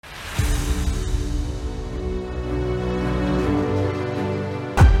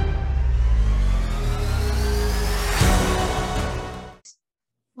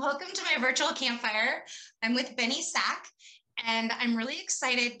virtual campfire. I'm with Benny Sack, and I'm really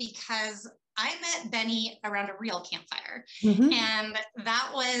excited because I met Benny around a real campfire. Mm-hmm. And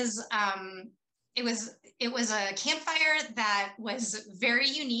that was, it was a campfire that was very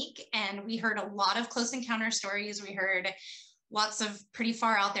unique, and we heard a lot of close encounter stories. We heard lots of pretty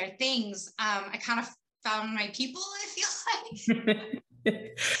far out there things. I kind of found my people, I feel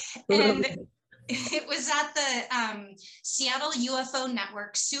like. And it was at the Seattle UFO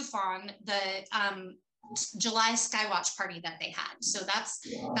Network, SUFON, the July Skywatch party that they had. So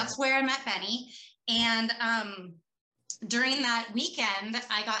that's where I met Benny. And during that weekend,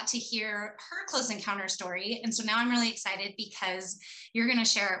 I got to hear her close encounter story. And so now I'm really excited because you're going to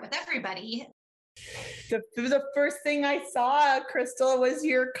share it with everybody. The first thing I saw, Crystal, was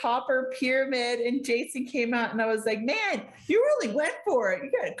your copper pyramid, and Jason came out and I was like, man, you really went for it.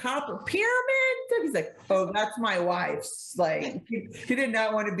 You got a copper pyramid? And he's like, oh, that's my wife's. Like, he did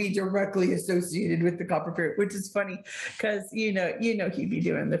not want to be directly associated with the copper pyramid, which is funny because, you know, he'd be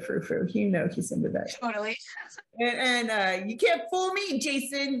doing the frou-frou. You know, he's into that. Totally. And you can't fool me,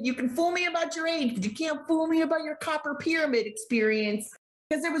 Jason. You can fool me about your age, but you can't fool me about your copper pyramid experience.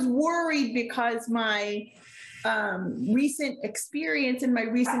 Because I was worried because my recent experience and my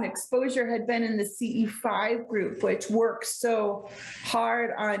recent exposure had been in the CE5 group, which works so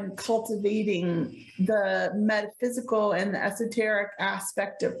hard on cultivating the metaphysical and the esoteric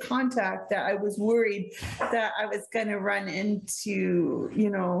aspect of contact, that I was worried that I was going to run into, you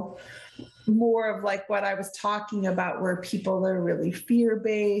know, more of like what I was talking about, where people are really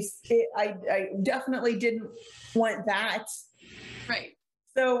fear-based. I definitely didn't want that. Right.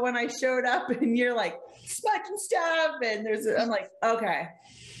 So when I showed up and you're like smudging stuff and I'm like, okay.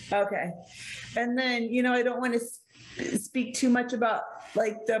 And then, you know, I don't want to speak too much about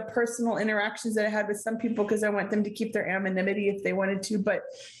like the personal interactions that I had with some people because I want them to keep their anonymity if they wanted to, but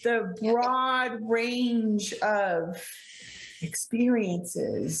the broad range of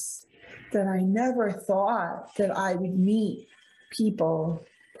experiences that I never thought that I would meet people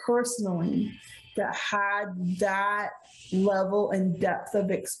personally that had that level and depth of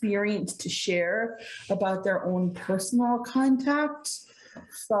experience to share about their own personal contact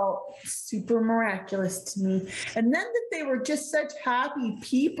felt super miraculous to me. And then that they were just such happy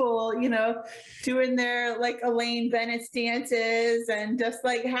people, you know, doing their like Elaine Bennett dances and just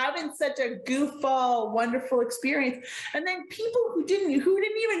like having such a goofball, wonderful experience. And then people who didn't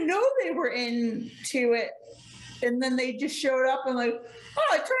even know they were into it. And then they just showed up and like,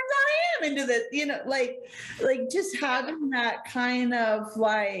 oh, it turns out I am into this, you know, like just having that kind of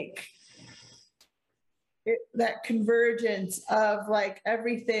like that convergence of like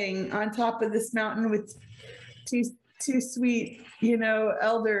everything on top of this mountain with two sweet, you know,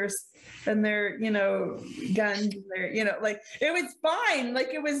 elders and their, you know, guns and their, you know, like it was fine. Like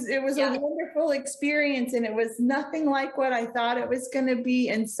it was a wonderful experience, and it was nothing like what I thought it was going to be,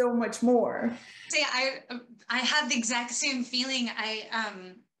 and so much more. See, I had the exact same feeling.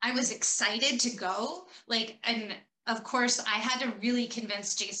 I was excited to go, like, and of course I had to really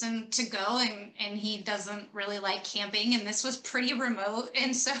convince Jason to go, and he doesn't really like camping, and this was pretty remote.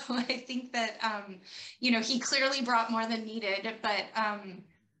 And so I think that, you know, he clearly brought more than needed,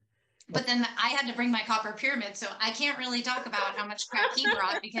 but then I had to bring my copper pyramid, so I can't really talk about how much crap he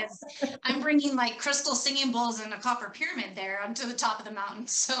brought because I'm bringing like crystal singing bowls and a copper pyramid there onto the top of the mountain.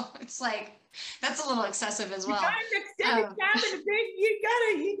 So it's like, that's a little excessive as well. You have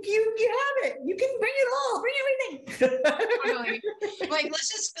it. You can bring it all. Bring everything. Totally. Like, let's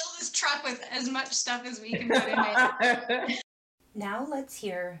just fill this truck with as much stuff as we can put in it. Now let's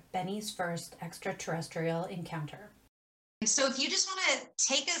hear Benny's first extraterrestrial encounter. So if you just want to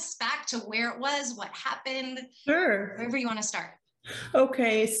take us back to where it was, what happened, sure, wherever you want to start.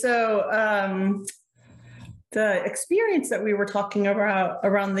 Okay, so the experience that we were talking about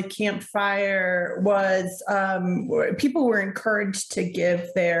around the campfire was people were encouraged to give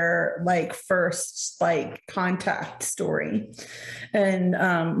their like first like contact story. And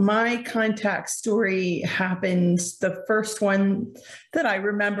my contact story happened, the first one that I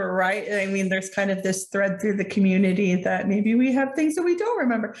remember, right? I mean, there's kind of this thread through the community that maybe we have things that we don't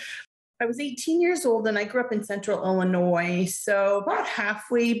remember. I was 18 years old and I grew up in central Illinois, so about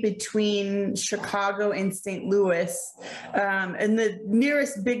halfway between Chicago and St. Louis. And the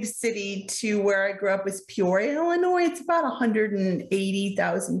nearest big city to where I grew up was Peoria, Illinois. It's about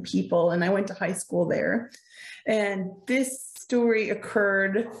 180,000 people, and I went to high school there. And this story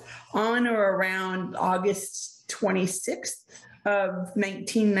occurred on or around August 26th of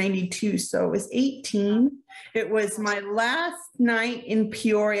 1992. So it was 18. It was my last night in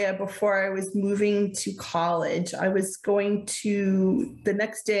Peoria before I was moving to college. I was going to, the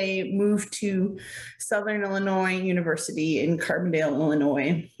next day, move to Southern Illinois University in Carbondale,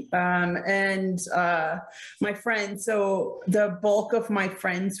 Illinois. My friends, so the bulk of my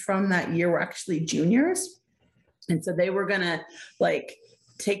friends from that year were actually juniors. And so they were going to like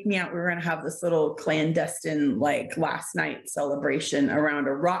take me out. We were going to have this little clandestine, like last night celebration around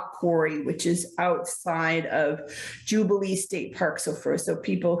a rock quarry, which is outside of Jubilee State Park. So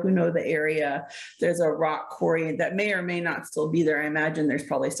people who know the area, there's a rock quarry that may or may not still be there. I imagine there's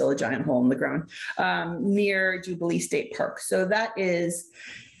probably still a giant hole in the ground near Jubilee State Park. So that is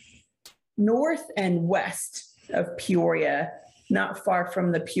north and west of Peoria, not far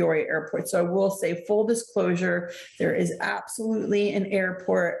from the Peoria airport. So I will say, full disclosure, there is absolutely an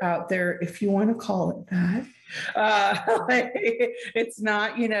airport out there, if you want to call it that. It's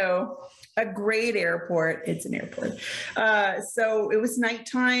not, a great airport. It's an airport. So it was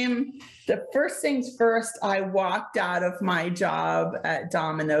nighttime. The first things first, I walked out of my job at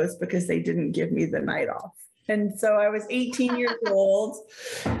Domino's because they didn't give me the night off. And so I was 18 years old,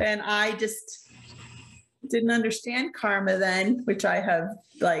 and I just didn't understand karma then, which I have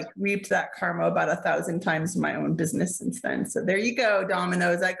like reaped that karma about 1,000 times in my own business since then. So there you go,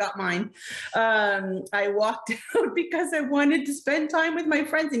 Domino's, I got mine. I walked out because I wanted to spend time with my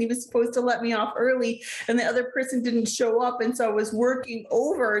friends, and he was supposed to let me off early, and the other person didn't show up. And so I was working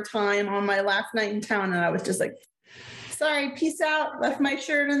overtime on my last night in town, and I was just like, sorry, peace out. Left my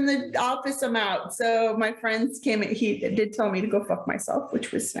shirt in the office. I'm out. So my friends came. He did tell me to go fuck myself,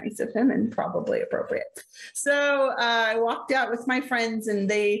 which was nice of him and probably appropriate. So I walked out with my friends, and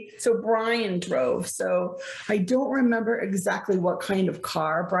so Brian drove. So I don't remember exactly what kind of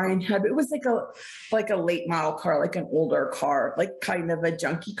car Brian had. It was like a late model car, like an older car, like kind of a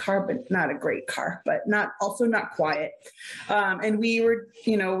junky car, but not a great car, but also not quiet. And we were,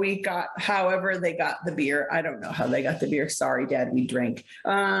 we got, however they got the beer. I don't know how they got the beer. Sorry, Dad, we drank.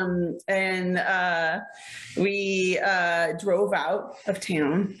 We drove out of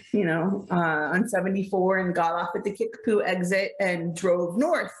town, on 74, and got off at the Kickapoo exit and drove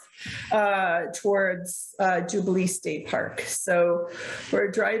north towards Jubilee State Park. So we're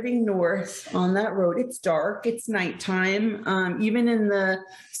driving north on that road. It's dark. It's nighttime. Even in the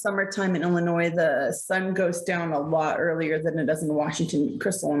summertime in Illinois, the sun goes down a lot earlier than it does in Washington.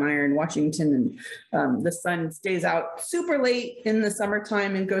 Crystal and I are in Washington, and the sun stays out super late in the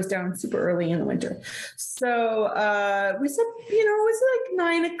summertime and goes down super early in the winter. So we said, it was like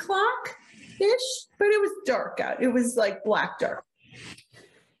 9 o'clock-ish, but it was dark out. It was like black dark.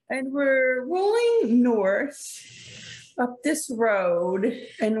 And we're rolling north up this road,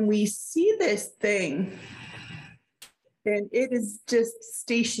 and we see this thing, and it is just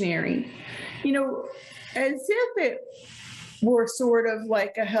stationary, as if it were sort of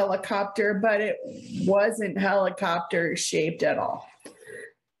like a helicopter, but it wasn't helicopter shaped at all.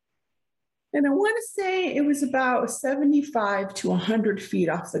 And I want to say it was about 75 to 100 feet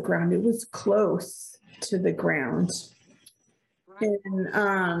off the ground. It was close to the ground.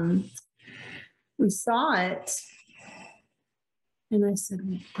 And we saw it, and I said,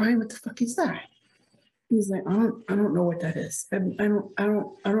 Brian, what the fuck is that? He's like, I don't know what that is. I don't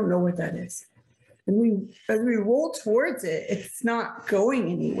know what that is. And as we roll towards it, it's not going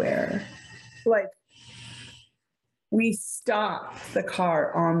anywhere. Like, we stopped the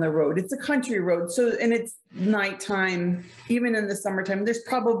car on the road. It's a country road. So, and it's nighttime, even in the summertime, there's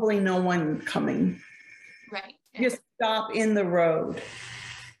probably no one coming. Right. Just stop in the road.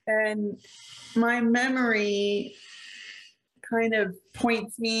 And my memory kind of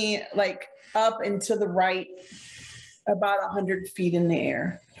points me like up and to the right about 100 feet in the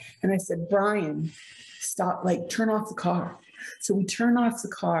air. And I said, Brian, stop, turn off the car. So we turn off the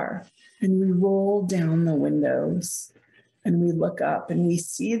car, and we roll down the windows, and we look up, and we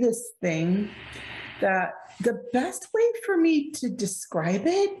see this thing that the best way for me to describe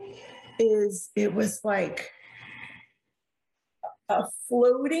it is it was like a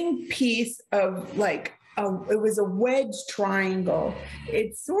floating piece of it was a wedge triangle.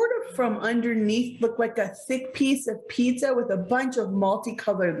 It sort of from underneath looked like a thick piece of pizza with a bunch of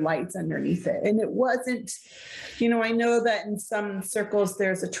multicolored lights underneath it. And it wasn't, I know that in some circles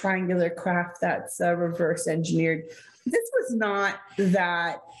there's a triangular craft that's reverse engineered. This was not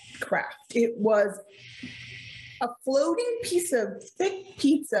that craft. It was a floating piece of thick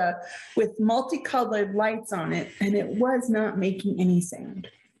pizza with multicolored lights on it, and it was not making any sound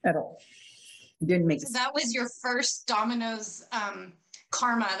at all. It didn't make so that was your first Domino's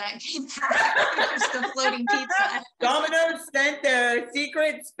karma that came from just the floating pizza. Domino's sent their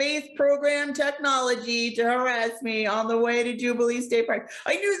secret space program technology to harass me on the way to Jubilee State Park.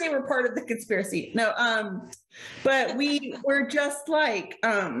 I knew they were part of the conspiracy. No, but we were just like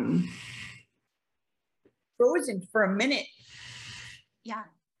frozen for a minute. Yeah.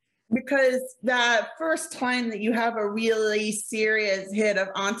 Because that first time that you have a really serious hit of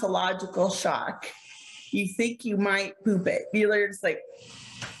ontological shock, you think you might poop it. You're just like,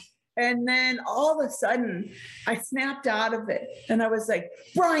 and then all of a sudden I snapped out of it and I was like,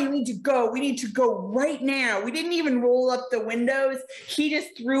 Brian, we need to go. We need to go right now. We didn't even roll up the windows. He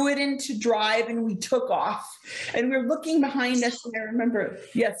just threw it into drive and we took off. And we were looking behind us and I remember,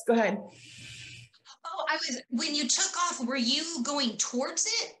 yes, go ahead. Oh, when you took off, were you going towards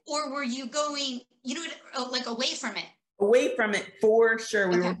it or were you going, like away from it? Away from it, for sure.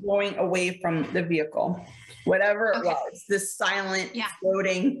 We were going away from the vehicle, whatever it was, this silent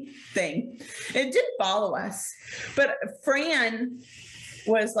floating thing. It didn't follow us, but Fran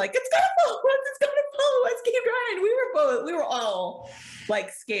was like, it's gonna follow us, it's gonna follow us, keep driving. We were all like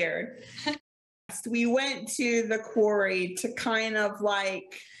scared. We went to the quarry to kind of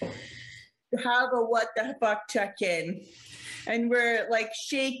like have a what the fuck check-in. And we're like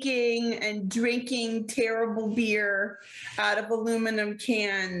shaking and drinking terrible beer out of aluminum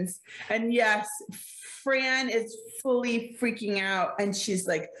cans. And yes, Fran is fully freaking out. And she's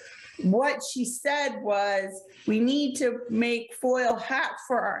like, what she said was, we need to make foil hats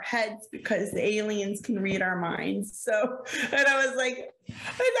for our heads because the aliens can read our minds. So, and I was like,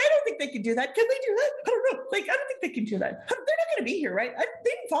 I don't think they can do that. Can they do that? I don't know. Like, I don't think they can do that. They're not going to be here, right?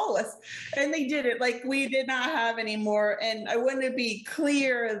 They didn't follow us. And they did it. Like, we did not have any more. And I want to be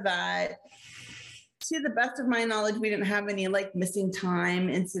clear that to the best of my knowledge, we didn't have any like missing time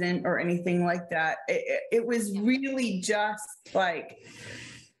incident or anything like that. It was really just like,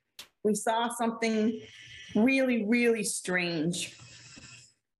 we saw something really, really strange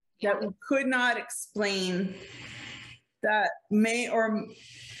that we could not explain, that may, or,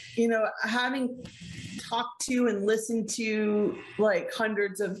 having talked to and listened to like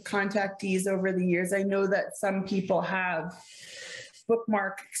hundreds of contactees over the years, I know that some people have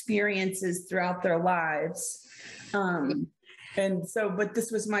bookmark experiences throughout their lives. And so, but this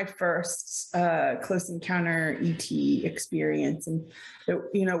was my first close encounter ET experience. And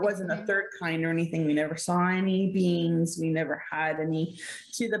it wasn't a third kind or anything. We never saw any beings. We never had any,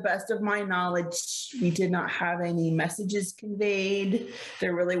 to the best of my knowledge, we did not have any messages conveyed.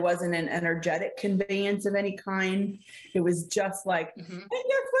 There really wasn't an energetic conveyance of any kind. It was just like, hey,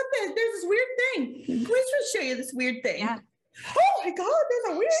 guess what? There's this weird thing. Let's just show you this weird thing. Yeah. Oh my God,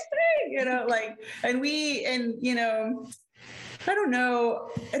 there's a weird thing, I don't know.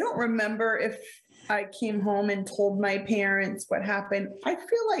 I don't remember if I came home and told my parents what happened. I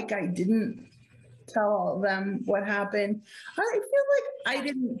feel like I didn't tell them what happened. I feel like I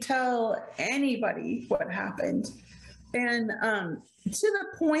didn't tell anybody what happened. And to the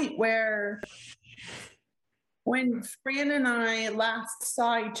point where when Fran and I last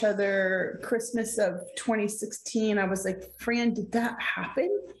saw each other Christmas of 2016, I was like, Fran, did that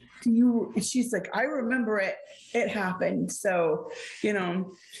happen? She's like, I remember it happened. So,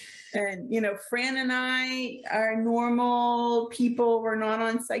 Fran and I are normal people. We're not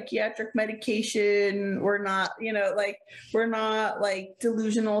on psychiatric medication. We're not, we're not like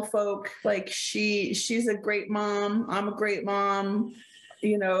delusional folk. Like she's a great mom. I'm a great mom.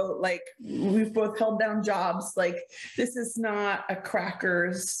 We've both held down jobs. Like, this is not a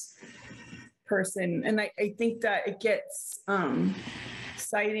crackers person. And I think that it gets,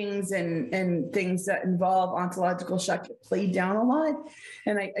 sightings and things that involve ontological shock get played down a lot.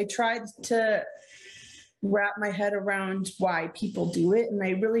 And I tried to wrap my head around why people do it. And I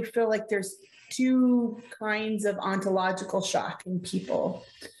really feel like there's two kinds of ontological shock in people.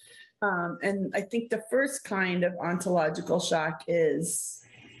 And I think the first kind of ontological shock is,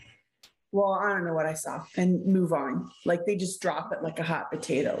 well, I don't know what I saw, and move on. Like, they just drop it like a hot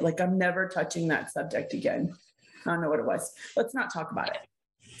potato. Like, I'm never touching that subject again. I don't know what it was. Let's not talk about it.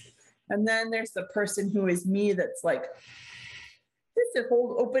 And then there's the person who is me that's like, this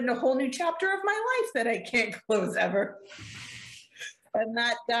opened a whole new chapter of my life that I can't close ever. And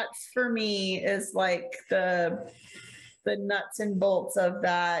that for me is like the nuts and bolts of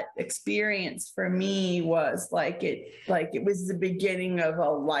that experience for me was it was the beginning of a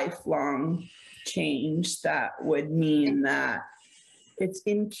lifelong change that would mean that it's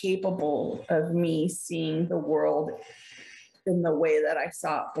incapable of me seeing the world in the way that I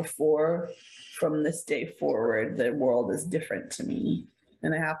saw it before. From this day forward, the world is different to me.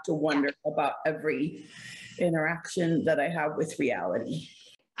 and I have to wonder about every interaction that I have with reality.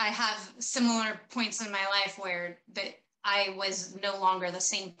 I have similar points in my life where that I was no longer the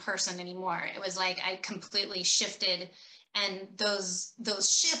same person anymore. It was like I completely shifted, and those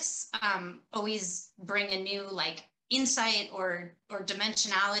shifts always bring a new like insight or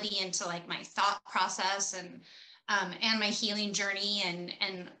dimensionality into like my thought process and my healing journey.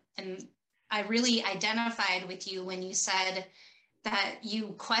 And I really identified with you when you said that you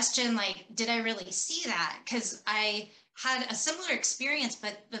question, like, did I really see that? Because I had a similar experience,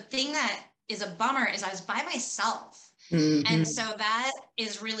 but the thing that is a bummer is I was by myself. Mm-hmm. And so that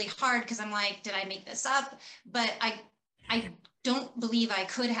is really hard because I'm like, did I make this up? But I don't believe I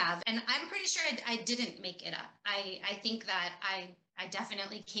could have. And I'm pretty sure I didn't make it up. I think that I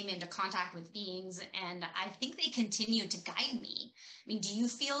definitely came into contact with beings, and I think they continue to guide me. I mean, do you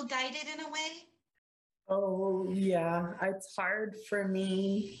feel guided in a way? Oh, yeah. It's hard for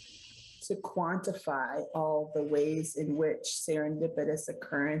me to quantify all the ways in which serendipitous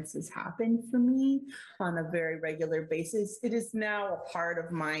occurrences happen for me on a very regular basis. It is now a part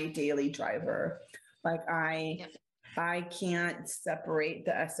of my daily driver. Like I can't separate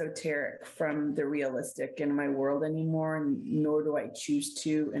the esoteric from the realistic in my world anymore, and nor do I choose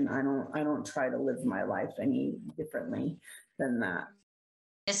to. And I don't try to live my life any differently than that.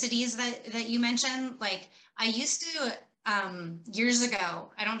 Ethnicities that you mentioned, like I used to years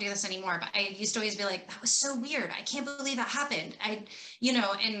ago, I don't do this anymore, but I used to always be like, that was so weird, I can't believe that happened, and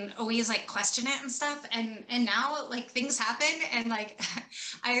always like question it and stuff. And now like things happen, and like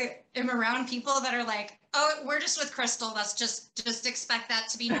I am around people that are like, oh, we're just with Crystal, that's just expect that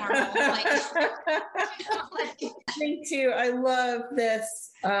to be normal. Like, me too. I love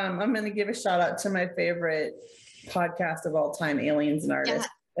this. I'm going to give a shout out to my favorite podcast of all time, Aliens and Artists. Yeah.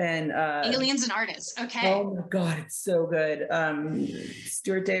 And Aliens and Artists. Okay. Oh my God, it's so good.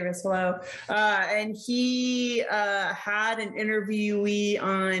 Stuart Davis, hello. And he had an interviewee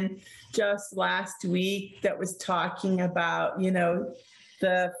on just last week that was talking about,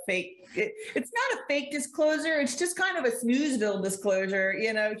 the fake, it's not a fake disclosure. It's just kind of a snoozeville disclosure.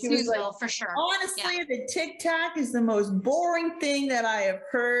 He was like, for sure. Honestly, the Tic Tac is the most boring thing that I have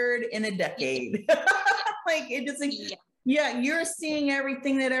heard in a decade. Like it doesn't. Yeah, you're seeing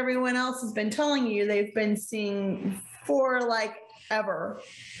everything that everyone else has been telling you they've been seeing for like ever,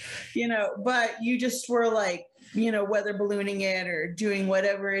 but you just were like, weather ballooning it or doing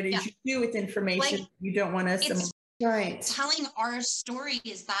whatever it is you do with information. Like, you don't want to. Right. Telling our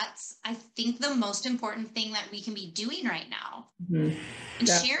stories, that's, I think, the most important thing that we can be doing right now. Mm-hmm. And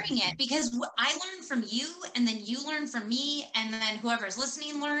sharing it, because I learn from you, and then you learn from me, and then whoever's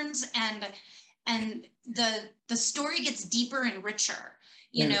listening learns, and the story gets deeper and richer.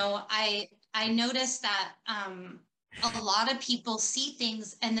 I noticed that a lot of people see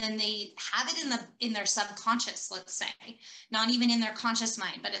things and then they have it in their subconscious, let's say, not even in their conscious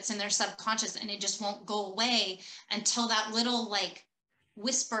mind, but it's in their subconscious, and it just won't go away until that little like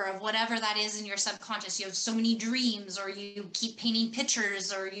whisper of whatever that is in your subconscious. You have so many dreams, or you keep painting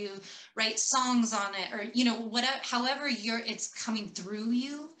pictures, or you write songs on it, or whatever, however it's coming through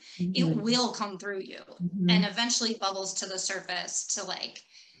you, mm-hmm. It will come through you, mm-hmm. and eventually bubbles to the surface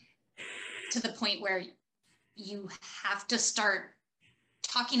to the point where you have to start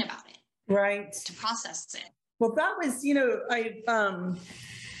talking about it, right, to process it. Well, that was,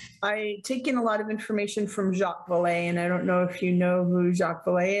 I taken a lot of information from Jacques Vallée, and I don't know if you know who Jacques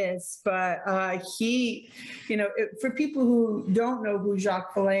Vallée is, but he, for people who don't know who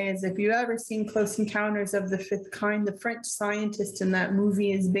Jacques Vallée is, if you've ever seen Close Encounters of the Fifth Kind, the French scientist in that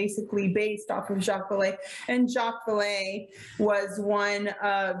movie is basically based off of Jacques Vallée. And Jacques Vallée was one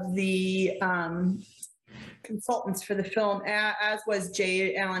of the consultants for the film, as was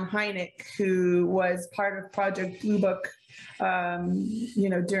J. Allen Hynek, who was part of Project Blue Book,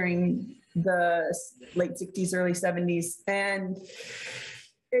 during the late 60s, early 70s. And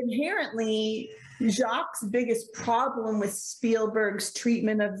inherently, Jacques' biggest problem with Spielberg's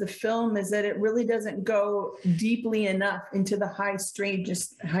treatment of the film is that it really doesn't go deeply enough into the high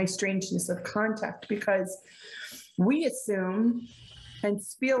strangeness of contact, because we assume, and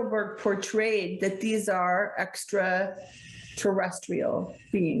Spielberg portrayed, that these are extraterrestrial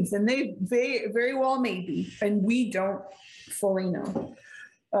beings, and they very well may be, and we don't fully know.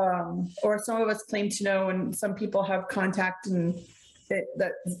 Or some of us claim to know, and some people have contact and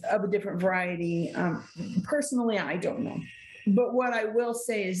that's of a different variety. Personally, I don't know. But what I will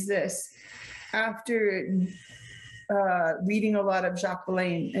say is this: after reading a lot of Jacques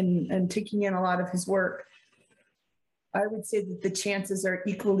Vallée and taking in a lot of his work, I would say that the chances are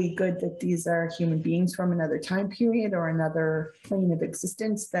equally good that these are human beings from another time period or another plane of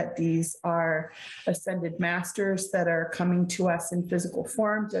existence, that these are ascended masters that are coming to us in physical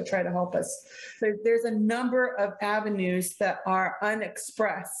form to try to help us. There's a number of avenues that are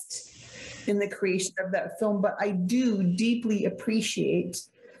unexpressed in the creation of that film, but I do deeply appreciate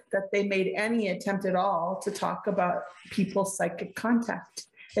that they made any attempt at all to talk about people's psychic contact.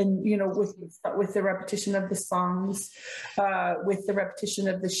 And, you know, with the repetition of the songs, with the repetition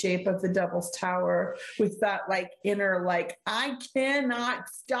of the shape of the Devil's Tower, with that like inner, like, I cannot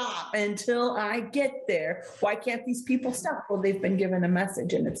stop until I get there. Why can't these people stop? Well, they've been given a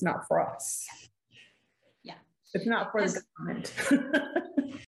message and it's not for us. Yeah. It's not for the government.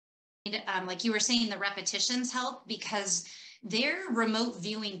 Like you were saying, the repetitions help because they're remote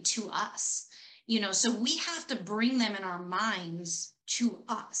viewing to us, you know, so we have to bring them in our minds to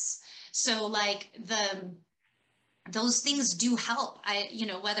us. So like those things do help. You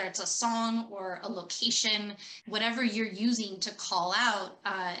know, whether it's a song or a location, whatever you're using to call out,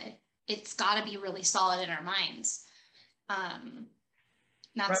 it's got to be really solid in our minds.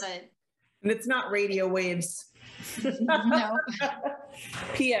 That's right. And it's not radio waves. No.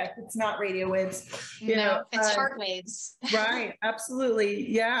 P.S. It's not radio waves. You know, it's heart waves. Right. Absolutely.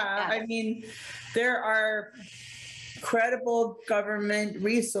 Yeah. I mean, there are credible government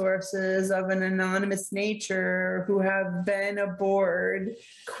resources of an anonymous nature who have been aboard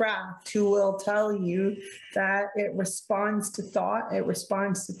craft who will tell you that it responds to thought, it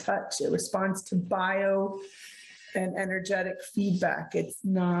responds to touch, it responds to bio and energetic feedback. It's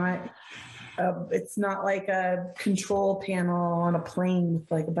not like a control panel on a plane with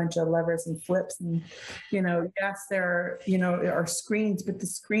like a bunch of levers and flips. And, you know, yes, there are screens, but the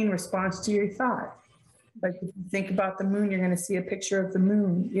screen responds to your thought. Like if you think about the moon, you're going to see a picture of the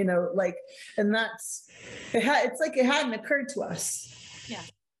moon, you know, like, and it's like it hadn't occurred to us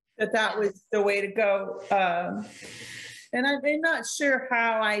that was the way to go. And I'm not sure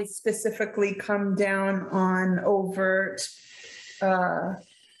how I specifically come down on overt, on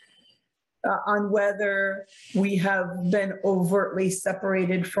whether we have been overtly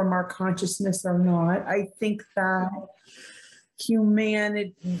separated from our consciousness or not. I think that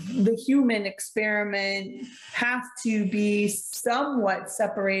the human experiment has to be somewhat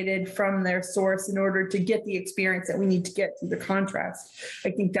separated from their source in order to get the experience that we need to get through the contrast. I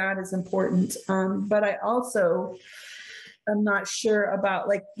think that is important. But I also am not sure about,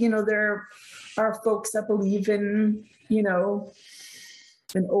 like, you know, there are folks that believe in, you know,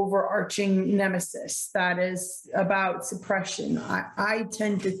 an overarching nemesis that is about suppression. I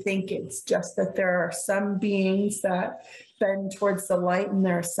tend to think it's just that there are some beings that bend towards the light and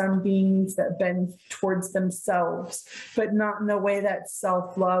there are some beings that bend towards themselves, but not in the way that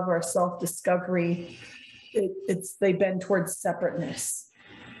self-love or self-discovery, they bend towards separateness.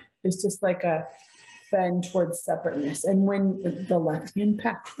 It's just like a bend towards separateness. And when the left hand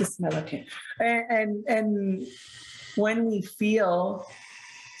path, this is my left hand, and when we feel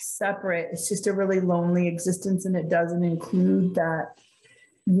separate, it's just a really lonely existence, and it doesn't include that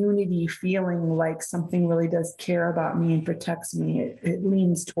unity feeling like something really does care about me and protects me. It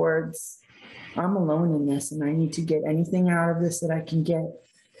leans towards, I'm alone in this and I need to get anything out of this that I can get,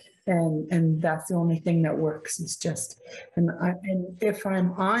 and that's the only thing that works. It's just, and if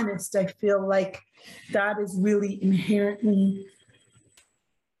I'm honest, I feel like that is really inherently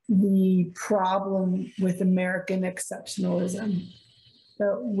the problem with American exceptionalism.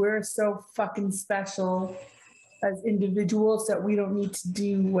 That we're so fucking special as individuals that we don't need to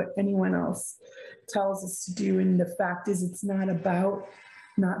do what anyone else tells us to do. And the fact is, it's not about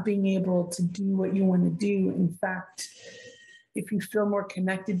not being able to do what you want to do. In fact, if you feel more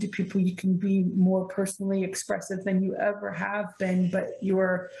connected to people, you can be more personally expressive than you ever have been, but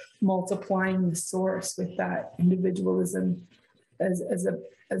you're multiplying the source with that individualism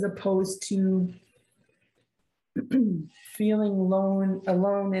as opposed to feeling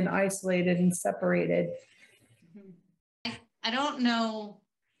alone and isolated and separated. I don't know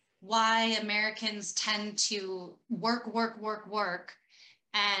why Americans tend to work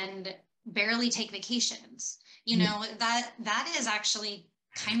and barely take vacations. You know, that is actually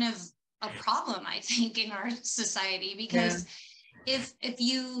kind of a problem, I think, in our society, because if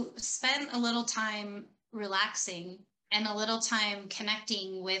you spend a little time relaxing and a little time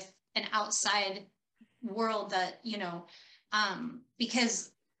connecting with an outside world that, you know,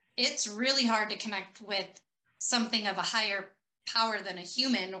 because it's really hard to connect with something of a higher power than a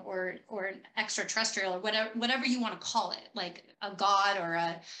human or an extraterrestrial or whatever you want to call it, like a god or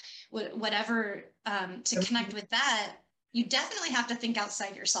a whatever, to connect with that, you definitely have to think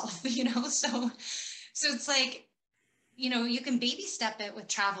outside yourself, you know? So it's like, you can baby step it with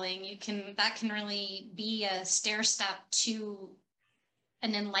traveling. That can really be a stair step to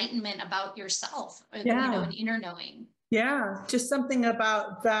an enlightenment about yourself, Yeah. an inner knowing. Yeah. Just something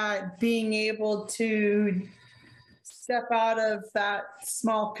about that, being able to step out of that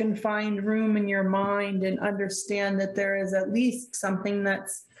small confined room in your mind and understand that there is at least something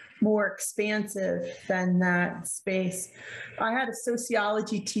that's more expansive than that space. I had a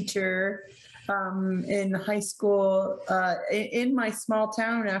sociology teacher in high school, in my small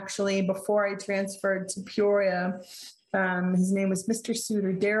town, actually, before I transferred to Peoria. His name was Mr.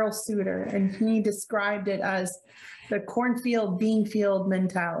 Suter, Daryl Suter, and he described it as the cornfield, bean field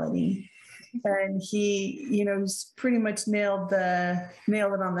mentality. And he, pretty much nailed it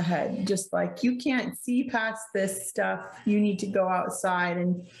on the head. Just like, you can't see past this stuff. You need to go outside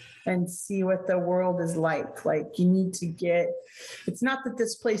and see what the world is like. Like, you need to it's not that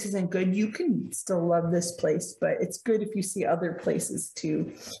this place isn't good. You can still love this place, but it's good if you see other places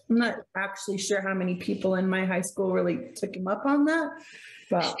too. I'm not actually sure how many people in my high school really took him up on that,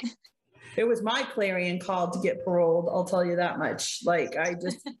 but it was my clarion call to get paroled. I'll tell you that much. Like, I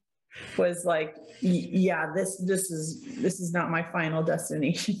just was like, yeah, this is not my final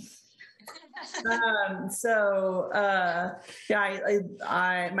destination. My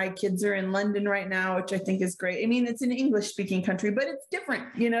kids are in London right now, which I think is great. I mean, it's an English speaking country, but it's different,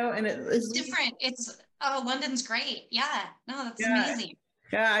 and it's different. London's great. Yeah, no, that's amazing.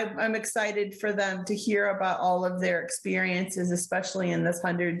 Yeah, I'm excited for them to hear about all of their experiences, especially in this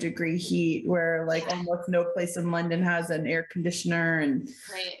 100-degree heat where almost no place in London has an air conditioner. And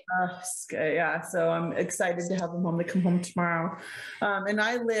so I'm excited to have them home. They come home tomorrow. And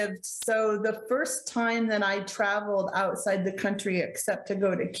so the first time that I traveled outside the country, except to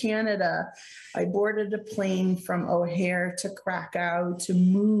go to Canada, I boarded a plane from O'Hare to Krakow to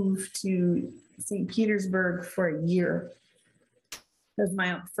move to St. Petersburg for a year. Because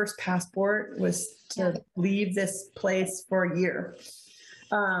my first passport was to leave this place for a year.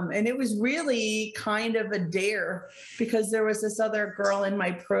 And it was really kind of a dare, because there was this other girl in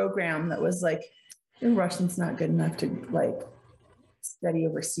my program that was like, your Russian's not good enough to study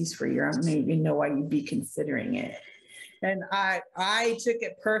overseas for a year. I don't even know why you'd be considering it. And I took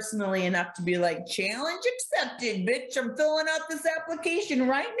it personally enough to be like, challenge accepted, bitch. I'm filling out this application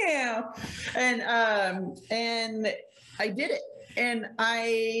right now. And I did it. And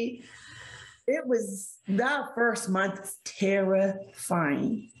it was that first month was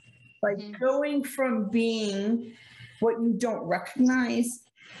terrifying. Going from being what you don't recognize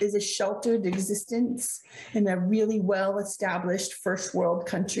is a sheltered existence in a really well-established first world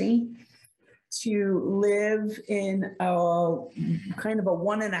country to live in a kind of a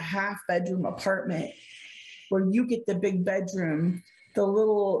 1.5 bedroom apartment where you get the big bedroom. The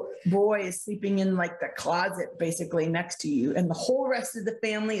little boy is sleeping in the closet basically next to you, and the whole rest of the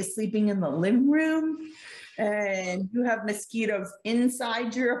family is sleeping in the living room, and you have mosquitoes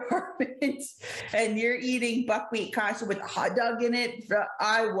inside your apartment, and you're eating buckwheat kasha with a hot dog in it.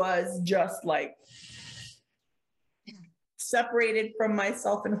 I was just separated from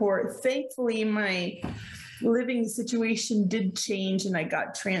myself in horror. Thankfully, my living situation did change, and I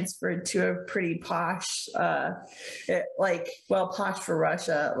got transferred to a pretty posh, posh for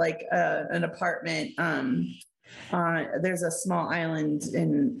Russia, an apartment. There's a small island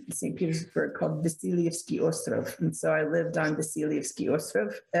in St. Petersburg called Vasilyevsky Ostrov. And so I lived on Vasilyevsky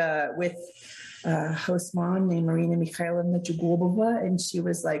Ostrov with a host mom named Marina Mikhailovna Jugobova, and she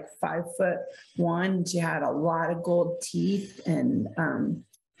was 5'1". She had a lot of gold teeth, and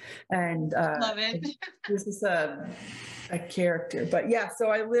love it. This is a character. But yeah, so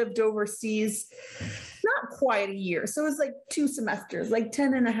I lived overseas not quite a year. So it was 2 semesters,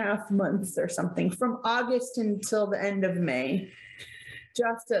 10.5 months or something, from August until the end of May.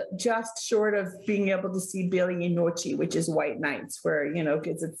 Just short of being able to see Beliye Nochi, which is white nights, where,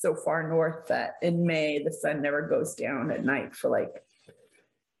 because it's so far north that in May the sun never goes down at night for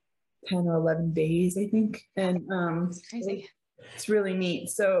 10 or 11 days, I think. And it's crazy. It's really neat.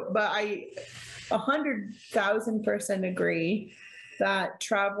 So, but I 100,000% agree that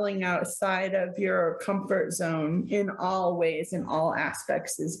traveling outside of your comfort zone in all ways, in all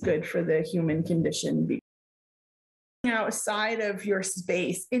aspects, is good for the human condition. Outside of your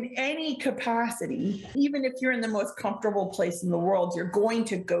space in any capacity, even if you're in the most comfortable place in the world, you're going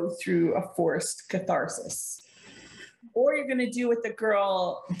to go through a forced catharsis. Or you're going to do what the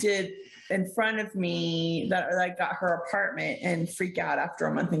girl did in front of me that got her apartment and freak out after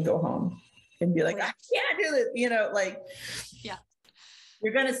a month and go home and be like, I can't do it. Yeah.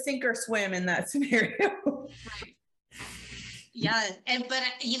 You're going to sink or swim in that scenario. Right. Yeah. But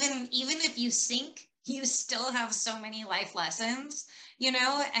even if you sink, you still have so many life lessons, you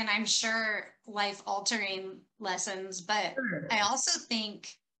know, and I'm sure life altering lessons. But I also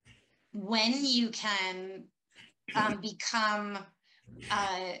think when you can become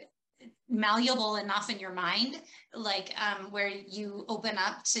malleable enough in your mind, like where you open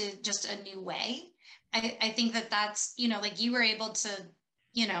up to just a new way, I think that that's, you know, like you were able to,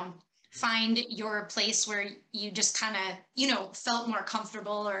 you know, find your place where you just kind of, you know, felt more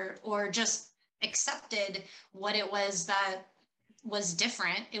comfortable or just accepted what it was that was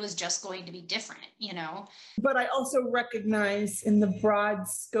different. It was just going to be different, you know. But I also recognize in the broad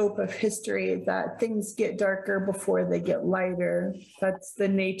scope of history that things get darker before they get lighter. That's the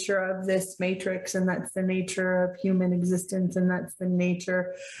nature of this matrix, and that's the nature of human existence, and that's the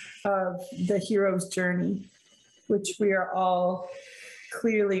nature of the hero's journey, which we are all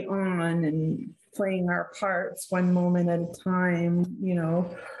clearly on and playing our parts one moment at a time, you know,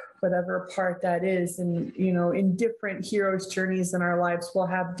 whatever part that is. And, you know, in different heroes' journeys in our lives, we'll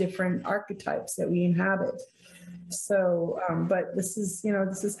have different archetypes that we inhabit. So, but this is, you know,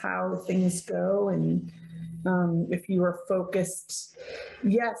 this is how things go. And if you are focused,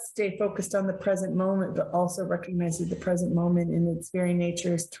 yes, stay focused on the present moment, but also recognize that the present moment in its very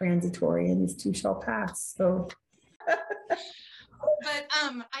nature is transitory, and these too shall pass. So. But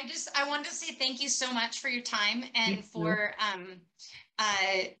I wanted to say thank you so much for your time and for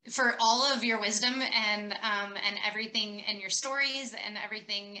all of your wisdom and everything, and your stories and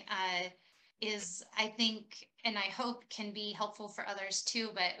everything is, I think, and I hope can be helpful for others too.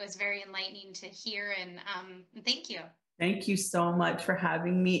 But it was very enlightening to hear, and thank you. Thank you so much for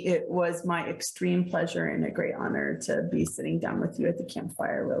having me. It was my extreme pleasure and a great honor to be sitting down with you at the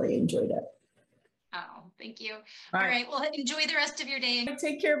campfire. Really enjoyed it. Oh, thank you. All right. Well, enjoy the rest of your day.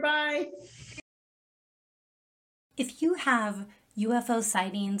 Take care. Bye. If you have UFO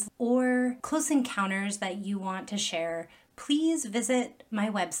sightings or close encounters that you want to share, please visit my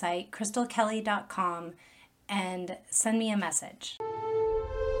website, crystalkelly.com, and send me a message.